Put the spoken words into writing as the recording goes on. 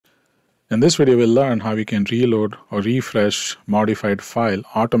In this video, we'll learn how we can reload or refresh modified file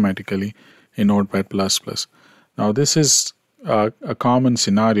automatically in Notepad++. Now, this is a common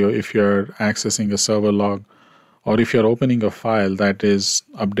scenario if you're accessing a server log or if you're opening a file that is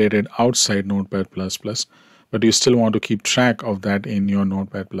updated outside Notepad++, but you still want to keep track of that in your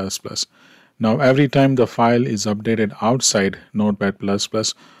Notepad++. Now, every time the file is updated outside Notepad++,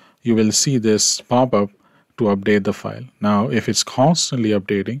 you will see this pop-up to update the file. Now, if it's constantly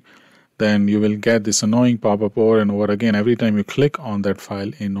updating, then you will get this annoying pop-up over and over again every time you click on that file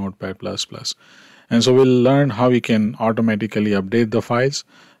in Notepad++. And so we'll learn how we can automatically update the files,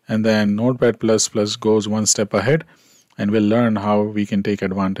 and then Notepad++ goes one step ahead, and we'll learn how we can take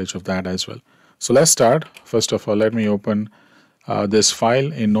advantage of that as well. So let's start. First of all, let me open this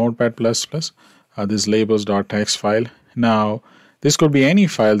file in Notepad++, this labels.txt file. Now, this could be any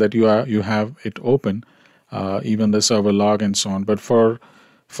file that you have it open, even the server log and so on. But for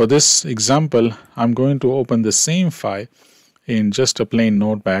this example, I'm going to open the same file in just a plain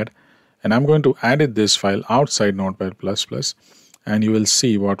Notepad, and I'm going to edit this file outside Notepad++, and you will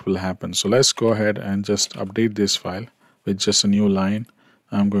see what will happen. So let's go ahead and just update this file with just a new line.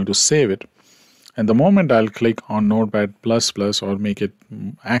 I'm going to save it. And the moment I'll click on Notepad++ or make it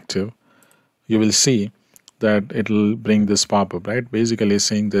active, you will see that it'll bring this pop-up, right? Basically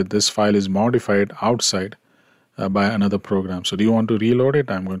saying that this file is modified outside by another program. So do you want to reload it?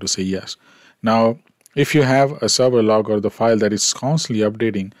 I'm going to say yes. Now, if you have a server log or the file that is constantly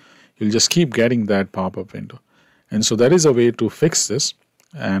updating, you'll just keep getting that pop-up window. And so there is a way to fix this.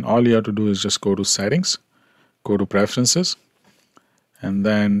 And all you have to do is just go to Settings, go to Preferences, and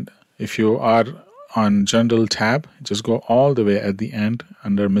then if you are on General tab, just go all the way at the end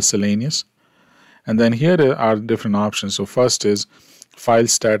under Miscellaneous. And then here are different options. So first is File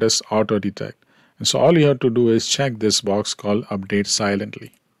Status Auto Detect. And so all you have to do is check this box called Update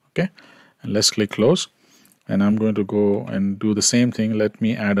Silently. Okay, and let's click Close. And I'm going to go and do the same thing. Let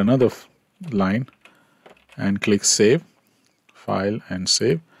me add another line and click Save, File and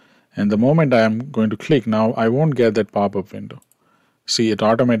Save. And the moment I'm going to click, now I won't get that pop-up window. See, it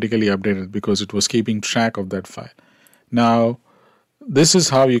automatically updated because it was keeping track of that file. Now, this is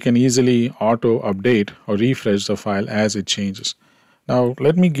how you can easily auto update or refresh the file as it changes. Now,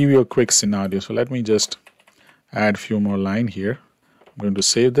 let me give you a quick scenario. So let me just add a few more lines here. I'm going to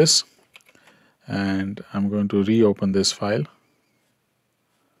save this, and I'm going to reopen this file.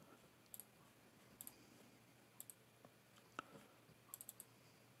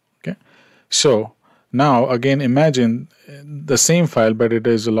 Okay, so now again, imagine the same file, but it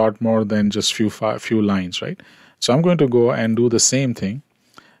is a lot more than just few lines, right? So I'm going to go and do the same thing.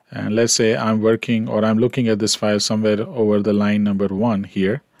 And let's say I'm working or I'm looking at this file somewhere over the line number 1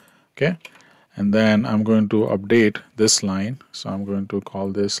 here. Okay, and then I'm going to update this line. So I'm going to call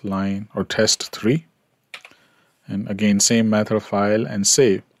this line or test3. And again, same method, file and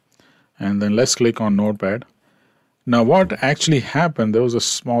save. And then let's click on Notepad. Now, what actually happened, there was a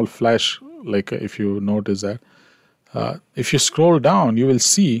small flash, like if you notice that. If you scroll down, you will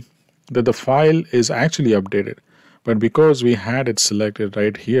see that the file is actually updated. But because we had it selected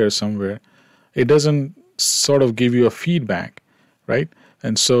right here somewhere, it doesn't sort of give you a feedback, right?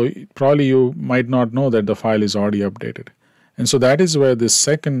 And so probably you might not know that the file is already updated. And so that is where this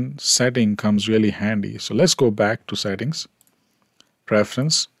second setting comes really handy. So let's go back to Settings,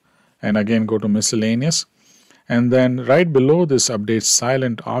 Preference, and again go to Miscellaneous. And then right below this Update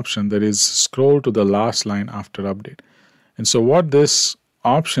Silent option, there is scroll to the last line after update. And so what this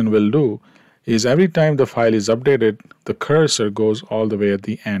option will do is every time the file is updated, the cursor goes all the way at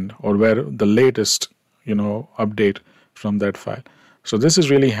the end or where the latest, update from that file. So this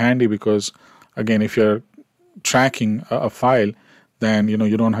is really handy because, again, if you're tracking a file, then,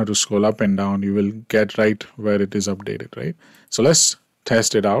 you don't have to scroll up and down. You will get right where it is updated, right? So let's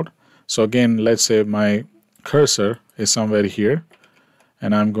test it out. So again, let's say my cursor is somewhere here,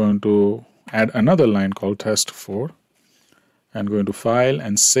 and I'm going to add another line called test4 and going to File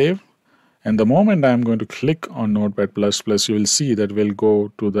and Save. And the moment I'm going to click on Notepad++, you will see that we'll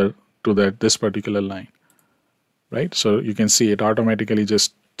go to this particular line, right? So you can see it automatically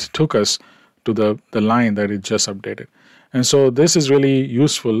just took us to the line that it just updated. And so this is really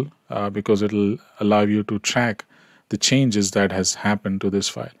useful because it'll allow you to track the changes that has happened to this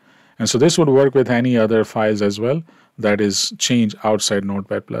file. And so this would work with any other files as well that is changed outside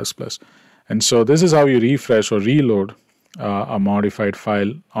Notepad++. And so this is how you refresh or reload a modified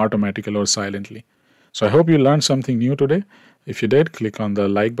file automatically or silently. So I hope you learned something new today. If you did, click on the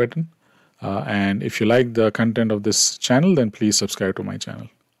like button. And if you like the content of this channel, then please subscribe to my channel.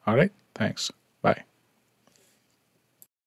 All right, thanks.